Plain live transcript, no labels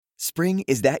Spring,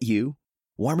 is that you?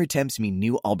 Warmer temps mean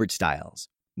new Allbirds styles.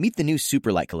 Meet the new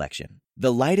Superlight collection,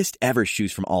 the lightest ever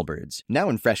shoes from Allbirds, now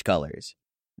in fresh colors.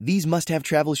 These must-have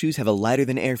travel shoes have a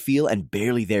lighter-than-air feel and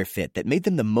barely there fit that made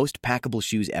them the most packable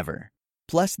shoes ever.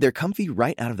 Plus, they're comfy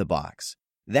right out of the box.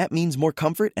 That means more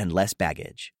comfort and less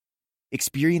baggage.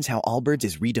 Experience how Allbirds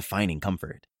is redefining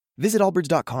comfort. Visit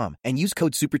allbirds.com and use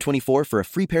code SUPER24 for a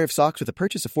free pair of socks with a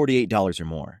purchase of $48 or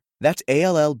more. That's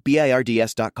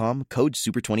ALLBIRDS.com, code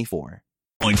SUPER24.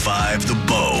 0.5 The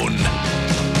Bone.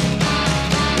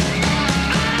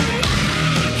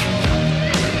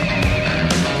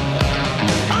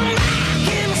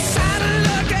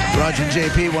 Roger and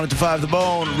JP, 102.5 The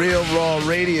Bone, Real Raw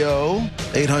Radio,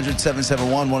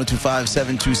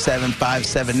 800-771-1025,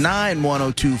 727-579,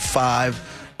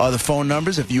 1025 are the phone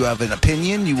numbers. If you have an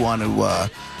opinion you want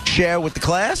to share with the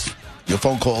class, your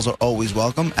phone calls are always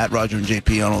welcome, at Roger and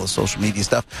JP on all the social media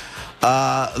stuff.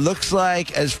 Looks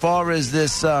like as far as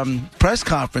this press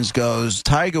conference goes,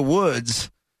 Tiger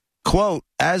Woods, quote,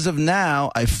 as of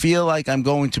now, I feel like I'm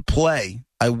going to play.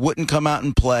 I wouldn't come out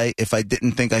and play if I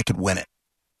didn't think I could win it.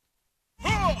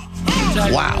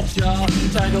 Wow.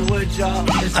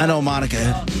 I know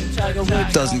Monica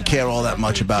doesn't care all that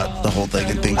much about the whole thing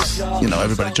and thinks,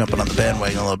 everybody jumping on the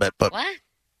bandwagon a little bit. But what?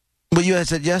 Well, you had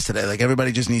said yesterday, like,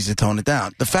 everybody just needs to tone it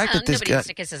down. The fact that this nobody guy needs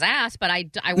to kiss his ass, but I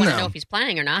want to know if he's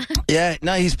playing or not. Yeah,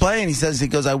 no, he's playing. He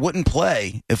goes, I wouldn't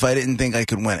play if I didn't think I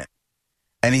could win it.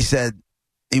 And he said,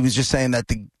 he was just saying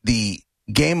that the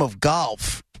game of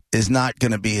golf is not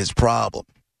going to be his problem.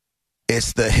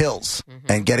 It's the hills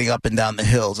and getting up and down the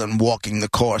hills and walking the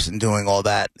course and doing all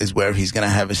that is where he's going to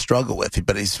have his struggle with.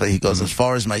 But he goes, as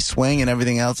far as my swing and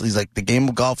everything else, he's like, the game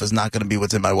of golf is not going to be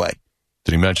what's in my way.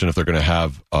 Did he mention if they're going to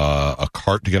have a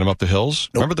cart to get him up the hills?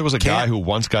 Nope. Remember there was a guy who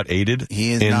once got aided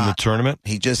in the tournament?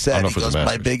 He just said, he goes,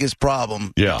 my biggest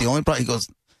problem, the only problem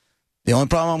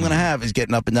I'm going to have is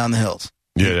getting up and down the hills.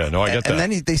 Yeah, no, I get that. And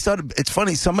then they started, it's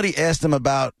funny, somebody asked him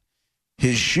about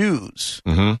his shoes.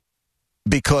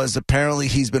 Because apparently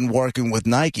he's been working with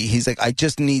Nike. He's like, I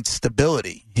just need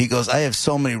stability. He goes, I have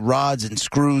so many rods and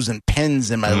screws and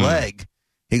pins in my leg.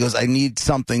 He goes, I need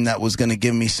something that was going to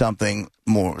give me something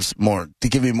more to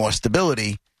give me more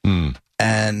stability.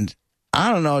 And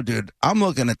I don't know, dude. I'm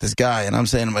looking at this guy and I'm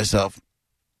saying to myself,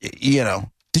 did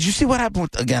you see what happened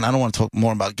with, again, I don't want to talk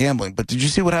more about gambling, but did you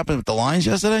see what happened with the lines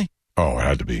yesterday? Oh, it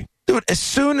had to be. Dude, as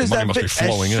soon as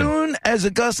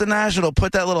Augusta National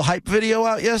put that little hype video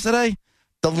out yesterday,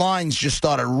 the lines just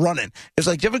started running. It's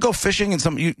like, you ever go fishing and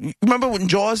you remember when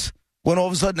Jaws, when all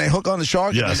of a sudden they hook on the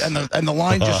shark and the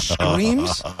line just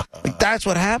screams? Like, that's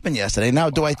what happened yesterday.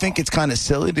 Now, do I think it's kind of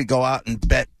silly to go out and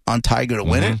bet on Tiger to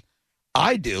win it?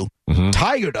 I do.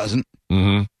 Tiger doesn't.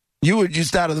 You were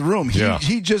just out of the room.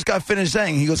 He just got finished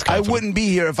saying, he goes, I wouldn't be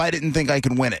here if I didn't think I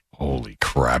could win it. Holy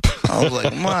crap. I was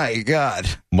like, my God.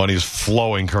 Money is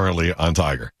flowing currently on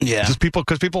Tiger. Yeah. Just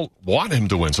because people want him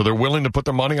to win, so they're willing to put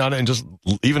their money on it and just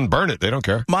even burn it. They don't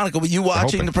care. Monica, were you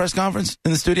watching the press conference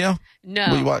in the studio?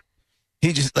 No.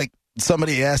 He just, like,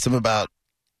 somebody asked him about,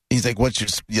 he's like, what's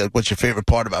your favorite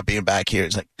part about being back here?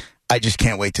 He's like, I just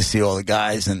can't wait to see all the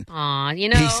guys. And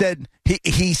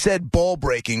he said ball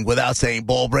breaking without saying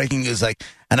ball breaking. Is like,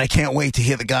 and I can't wait to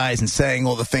hear the guys and saying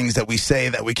all the things that we say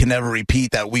that we can never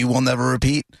repeat, that we will never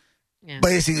repeat. Yeah.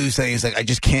 Basically, he's saying, he's like, I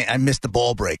just can't. I missed the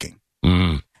ball breaking.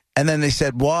 And then they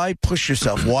said, why push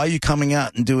yourself? Why are you coming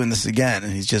out and doing this again?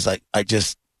 And he's just like, I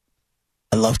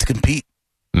love to compete.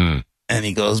 And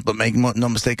he goes, but make no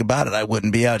mistake about it, I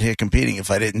wouldn't be out here competing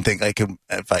if I didn't think I could.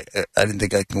 If I didn't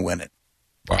think I can win it.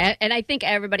 Wow. And I think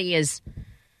everybody is.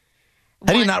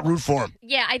 How do you not root for him?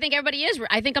 Yeah, I think everybody is.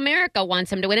 I think America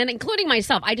wants him to win, and including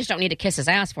myself. I just don't need to kiss his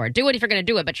ass for it. Do it if you're going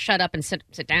to do it, but shut up and sit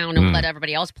down and let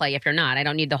everybody else play if you're not. I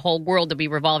don't need the whole world to be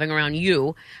revolving around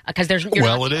you because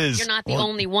you're not the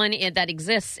only one that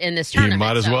exists in this tournament. He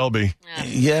might as well be.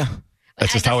 Yeah.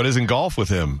 That's just how it is in golf with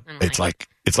him. It's like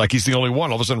he's the only one.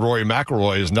 All of a sudden, Rory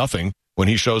McIlroy is nothing when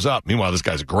he shows up. Meanwhile, this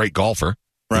guy's a great golfer.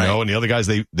 Right. And the other guys,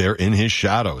 they're in his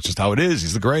shadow. It's just how it is.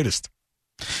 He's the greatest.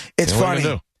 It's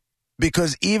funny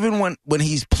because even when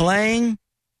he's playing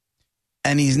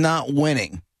and he's not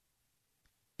winning,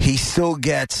 he still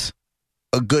gets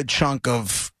a good chunk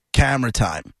of camera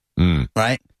time,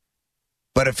 right?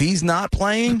 But if he's not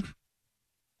playing,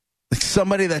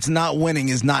 somebody that's not winning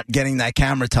is not getting that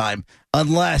camera time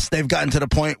unless they've gotten to the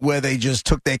point where they just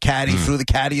took their caddy, threw the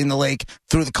caddy in the lake,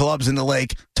 threw the clubs in the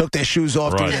lake, took their shoes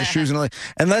off, threw their shoes in the lake.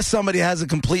 Unless somebody has a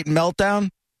complete meltdown,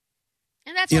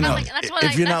 And that's what I'm like. That's what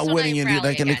if you're not winning, you're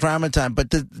like in the crime of time.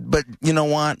 But you know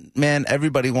what, man?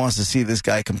 Everybody wants to see this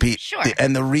guy compete. Sure.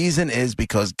 And the reason is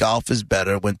because golf is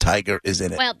better when Tiger is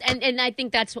in it. Well, and I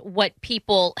think that's what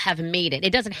people have made it.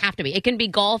 It doesn't have to be. It can be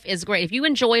golf is great. If you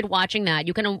enjoyed watching that,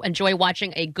 you can enjoy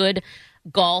watching a good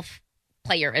golf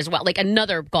player as well, like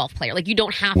another golf player. Like you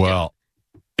don't have to. Well,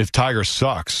 if Tiger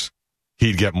sucks,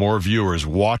 he'd get more viewers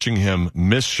watching him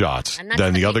miss shots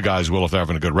than the other guys will if they're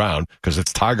having a good round, because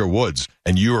it's Tiger Woods,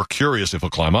 and you are curious if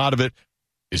he'll climb out of it.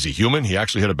 Is he human? He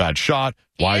actually hit a bad shot.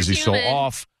 Why is he so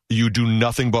off? You do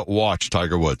nothing but watch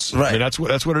Tiger Woods. Right. I mean, that's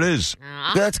what it is.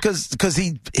 That's because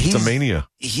he's a mania.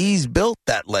 He's built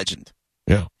that legend.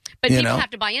 Yeah. But people have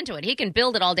to buy into it. He can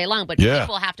build it all day long, but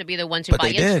people have to be the ones who buy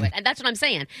into it. And that's what I'm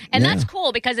saying. And that's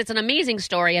cool because it's an amazing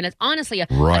story, and it's honestly a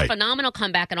phenomenal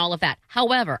comeback and all of that.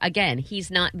 However, again, he's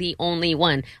not the only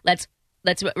one. Let's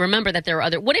remember that there are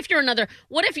other. What if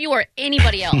you are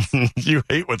anybody else? You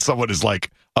hate when someone is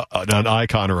like an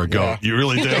icon or a goat. You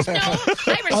really do.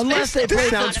 Unless they play,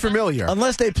 sounds familiar.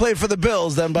 Unless they play for the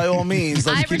Bills, then by all means,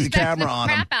 let's keep the camera on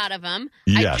him. I respect the crap out of him.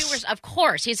 Yes. Of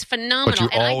course, he's phenomenal.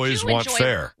 But you always want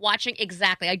fair. Watching,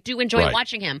 exactly. I do enjoy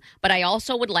watching him, but I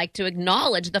also would like to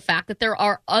acknowledge the fact that there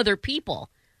are other people.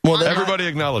 Well, everybody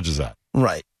acknowledges that.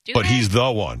 Right. But he's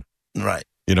the one. Right.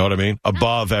 You know what I mean?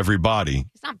 Above everybody.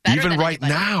 He's not better even than right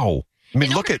anybody. Now. I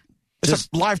mean, look at it's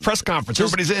a live press conference.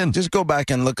 Everybody's in. Just go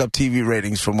back and look up TV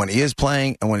ratings from when he is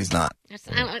playing and when he's not.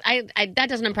 That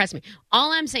doesn't impress me.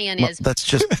 All I'm saying is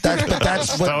that's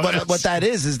what that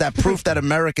is that proof that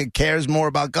America cares more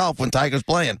about golf when Tiger's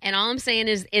playing. And all I'm saying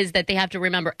is that they have to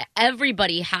remember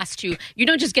everybody has to. You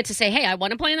don't just get to say, "Hey, I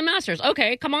want to play in the Masters."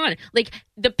 Okay, come on. Like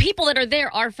the people that are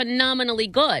there are phenomenally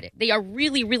good. They are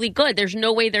really, really good. There's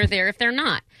no way they're there if they're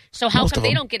not. So how come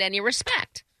they don't get any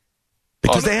respect?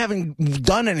 Because they haven't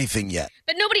done anything yet.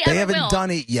 But nobody ever will. They haven't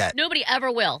done it yet. Nobody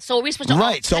ever will. So are we supposed to...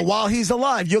 Right. So while he's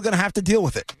alive, you're going to have to deal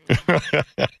with it.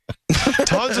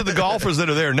 Tons of the golfers that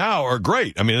are there now are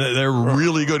great. I mean, they're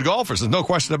really good golfers. There's no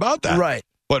question about that. Right.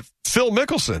 But Phil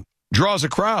Mickelson draws a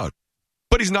crowd.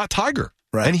 But he's not Tiger.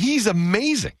 Right. And he's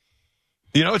amazing.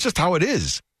 You know, it's just how it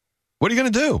is. What are you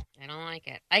going to do? I don't like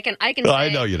it. I can. I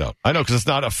know you don't. I know because it's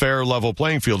not a fair level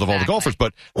playing field of all the golfers.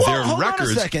 But their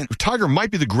records. Tiger might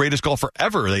be the greatest golfer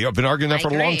ever. They have been arguing that for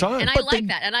a long time. And I like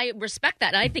that, and I respect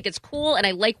that, and I think it's cool, and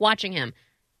I like watching him.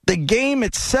 The game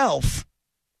itself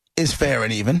is fair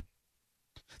and even.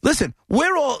 Listen,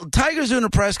 Tiger's doing a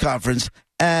press conference,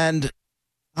 and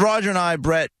Roger and I,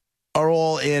 Brett, are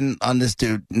all in on this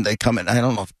dude. And they come in. I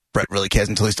don't know if Brett really cares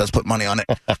until he starts putting money on it.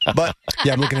 But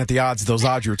yeah, I'm looking at the odds. Those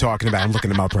odds you were talking about, I'm looking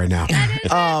them up right now.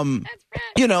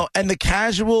 You know, and the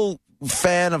casual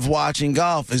fan of watching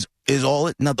golf is all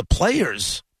it. Now the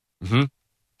players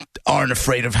aren't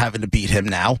afraid of having to beat him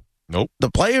now. Nope.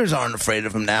 The players aren't afraid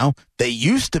of him now. They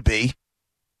used to be.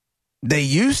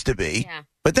 Yeah.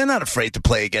 But they're not afraid to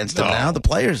play against him now. The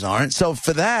players aren't. So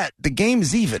for that, the game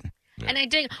is even. And I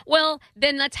dig. Well,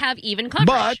 then let's have even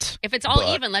coverage. If it's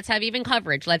all even, let's have even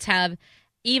coverage. Let's have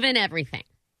even everything.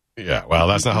 Yeah, well,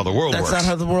 that's not how the world works. That's not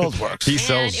how the world works. He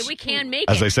sells, we can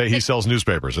make as they say, he sells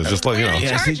newspapers. It's just like, you know.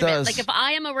 Yes, he does. Like if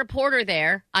I am a reporter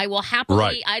there, I will happily.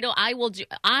 Right.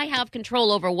 I have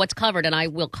control over what's covered, and I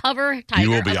will cover Tiger.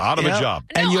 You will be out of a job,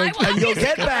 and you'll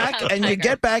get back, and you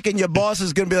get back, and your boss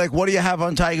is going to be like, "What do you have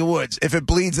on Tiger Woods? If it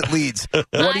bleeds, it leads.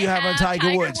 What do you have on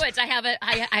Tiger Woods?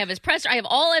 I have his presser. I have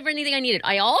everything I needed.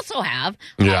 I also have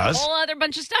a whole other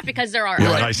bunch of stuff because there are a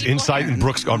other nice insight on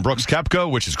Brooks Koepka,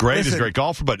 which is great. He's a great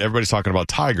golfer, but everybody's talking about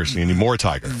Tiger, so you need more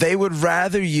Tiger. They would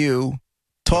rather you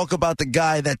talk about the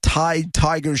guy that tied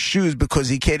Tiger's shoes because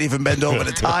he can't even bend over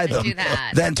to tie them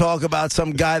than talk about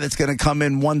some guy that's going to come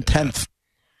in 1/10,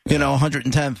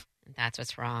 110th. That's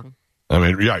what's wrong. I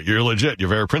mean, yeah, you're legit. You're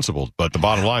very principled. But the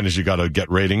bottom line is you got to get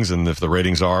ratings, and if the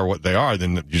ratings are what they are,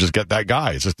 then you just get that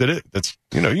guy. It's just it. That's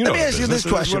Let me ask you this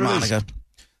question, Monica.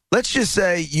 Let's just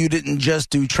say you didn't just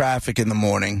do traffic in the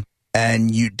morning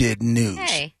and you did news.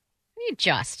 Hey, you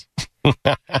just.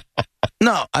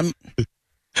 No, I'm.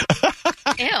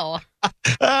 Ew.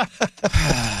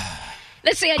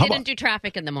 Let's say I didn't do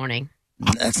traffic in the morning.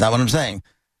 That's not what I'm saying.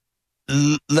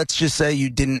 Let's just say you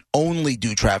didn't only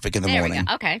do traffic in the morning. We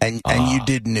go. Okay. And you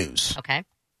did news. Okay.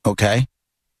 Okay.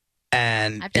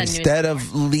 And instead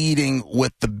of leading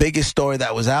with the biggest story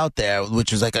that was out there,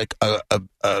 which was like a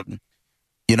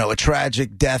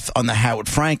tragic death on the Howard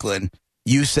Franklin,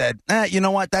 you said, you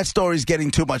know what? That story's getting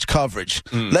too much coverage.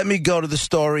 Let me go to the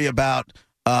story about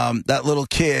that little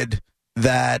kid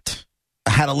that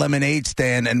had a lemonade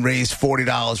stand and raised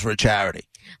 $40 for a charity.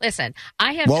 Listen,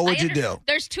 I have. What would you do?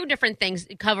 There's two different things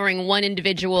covering one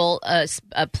individual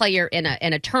player in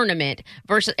a tournament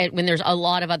versus when there's a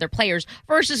lot of other players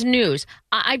versus news.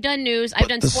 I've done news. I've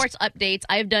done sports updates.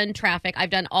 I've done traffic. I've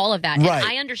done all of that. Right. And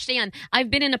I understand. I've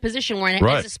been in a position where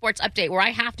it's a sports update where I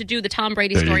have to do the Tom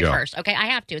Brady story first. Okay, I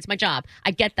have to. It's my job.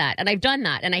 I get that, and I've done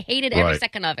that, and I hated every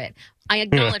second of it. I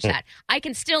acknowledge that. I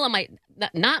can still,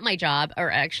 not my job,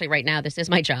 or actually right now this is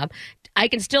my job, I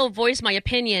can still voice my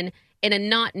opinion in a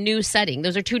not news setting.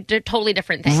 Those are two totally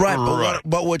different things. Right, but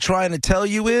what we're trying to tell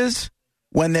you is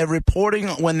when they're reporting,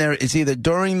 it's either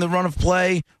during the run of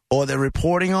play or they're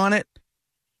reporting on it,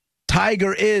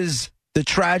 Tiger is the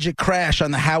tragic crash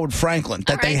on the Howard Franklin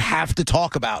that they have to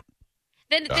talk about.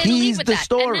 Then he's lead with the that.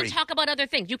 story. And then talk about other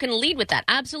things. You can lead with that.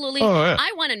 Absolutely. Oh, yeah.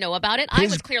 I want to know about it. I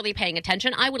was clearly paying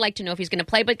attention. I would like to know if he's going to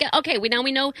play. But now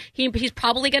we know he's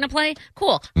probably going to play.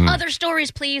 Cool. Other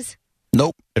stories, please.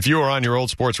 Nope. If you were on your old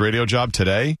sports radio job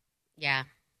today,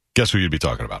 guess who you'd be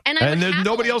talking about? And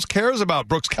nobody else cares about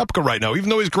Brooks Koepka right now, even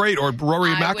though he's great, or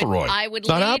Rory McIlroy. I would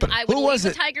not lead. happening. I would Who lead was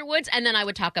with it? Tiger Woods, and then I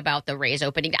would talk about the Rays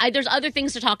opening. There's other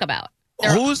things to talk about.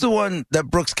 Who's the one that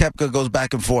Brooks Koepka goes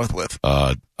back and forth with?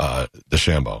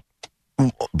 DeChambeau.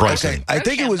 Bryson. Okay, I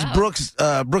think it was Brooks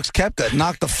Koepka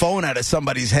knocked the phone out of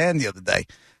somebody's hand the other day.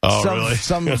 Oh, really?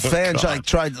 Some fan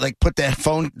tried to put their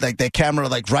phone, their camera,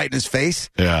 right in his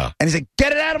face. Yeah. And he's like,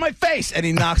 "Get it out of my face!" And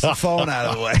he knocks the phone out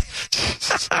of the way.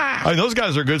 I mean, those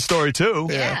guys are a good story too.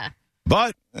 Yeah.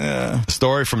 But the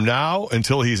story from now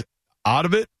until he's out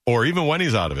of it, or even when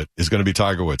he's out of it, is going to be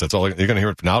Tiger Woods. That's all you're going to hear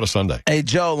it from now to Sunday. Hey,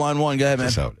 Joe, line one, go ahead, man.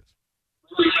 That's how it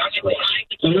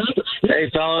is.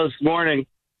 Hey, fellas, morning.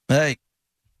 Hey.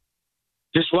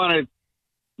 Just wanted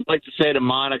like to say to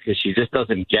Monica, she just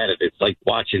doesn't get it. It's like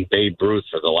watching Babe Ruth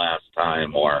for the last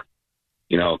time, or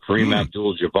Kareem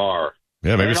Abdul-Jabbar.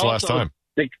 Yeah, maybe And it's the last also, time.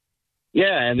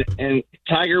 And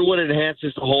Tiger Wood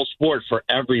enhances the whole sport for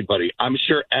everybody. I'm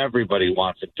sure everybody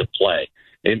wants him to play.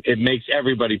 It makes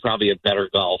everybody probably a better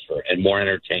golfer and more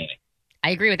entertaining.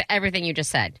 I agree with everything you just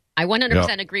said. I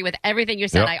 100% agree with everything you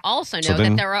said. Yep. I also know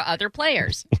that there are other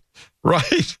players.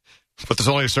 Right. But there's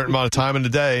only a certain amount of time in the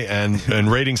day, and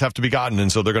ratings have to be gotten,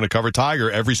 and so they're going to cover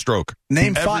Tiger every stroke.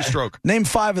 Name every stroke. Name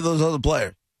 5 of those other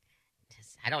players.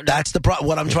 I don't know. That's the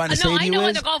what I'm trying to say to you is... I know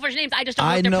other golfers' names. I just don't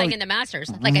know if they're playing in the Masters.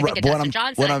 Like I think of Dustin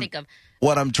Johnson. I think of...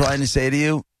 What I'm trying to say to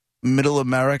you, Middle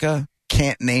America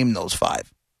can't name those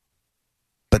 5.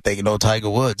 But they know Tiger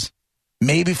Woods.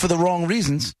 Maybe for the wrong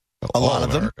reasons. A lot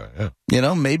of them.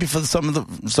 Yeah. Maybe for some of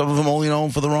them only know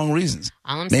him for the wrong reasons.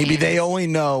 Maybe they only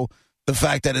know the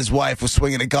fact that his wife was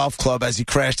swinging a golf club as he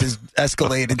crashed his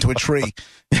Escalade into a tree.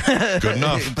 Good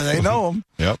enough. But they know him.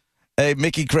 Yep. Hey,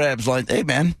 Mickey Krabs, hey,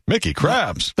 man. Mickey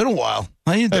Krabs. It's been a while.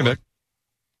 How you doing? Hey, Mick.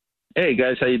 Hey,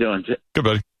 guys. How you doing? Good,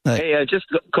 buddy. Hey, just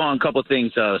calling a couple of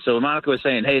things. So Monica was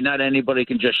saying, hey, not anybody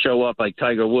can just show up like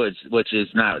Tiger Woods, which is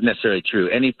not necessarily true.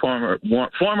 Any former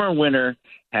winner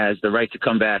has the right to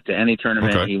come back to any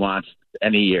tournament he wants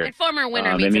any year. And former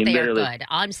winner means that they are good.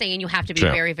 I'm saying you have to be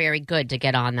very, very good to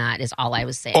get on that is all I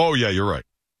was saying. Oh, yeah, you're right.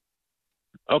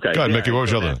 Okay. Go ahead, Mickey. What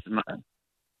was your other?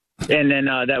 And then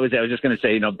I was just going to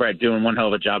say, Brett, doing one hell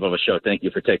of a job of a show. Thank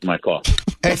you for taking my call.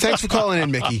 Hey, thanks for calling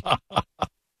in, Mickey.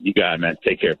 You got it, man.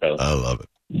 Take care, fellas. I love it.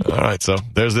 All right, so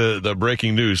there's the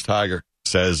breaking news. Tiger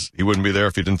says he wouldn't be there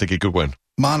if he didn't think he could win.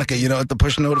 Monica, the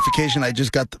push notification I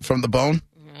just got from the Bone?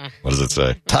 What does it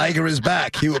say? Tiger is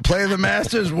back. He will play the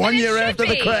Masters 1 year after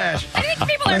the crash. I think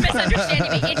people are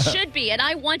misunderstanding me. It should be, and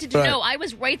I wanted to know. I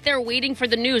was right there waiting for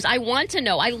the news. I want to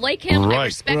know. I like him. I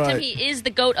respect him. He is the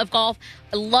GOAT of golf.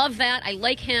 I love that. I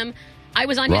like him. I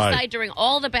was on his side during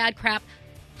all the bad crap.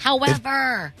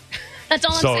 However... That's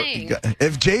all I'm saying.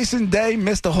 If Jason Day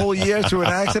missed a whole year through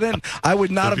an accident, I would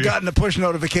not have gotten a push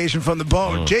notification from the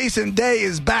Bone. Jason Day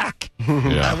is back.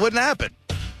 That wouldn't happen.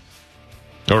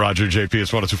 Oh, Roger, JP,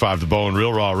 it's 102.5 The Bone,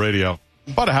 Real Raw Radio.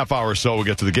 About a half hour or so, we'll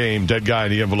get to the game. Dead guy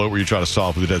in the envelope where you try to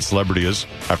solve who the dead celebrity is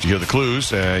after you hear the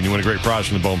clues, and you win a great prize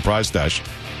from the Bone Prize Stash.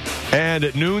 And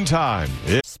at noontime...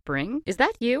 Spring? Is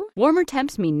that you? Warmer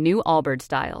temps mean new Allbirds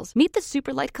styles. Meet the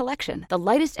Super Light Collection, the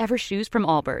lightest ever shoes from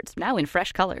Allbirds, now in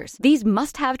fresh colors. These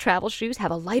must-have travel shoes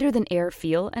have a lighter-than-air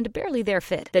feel and a barely-there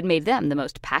fit that made them the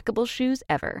most packable shoes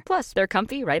ever. Plus, they're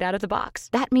comfy right out of the box.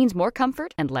 That means more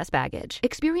comfort and less baggage.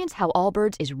 Experience how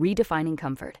Allbirds is redefining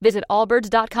comfort. Visit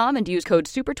allbirds.com and use code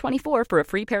SUPER24 for a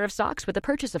free pair of socks with a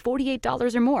purchase of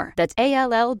 $48 or more. That's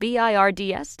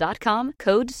ALLBIRDS.com,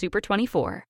 code SUPER24.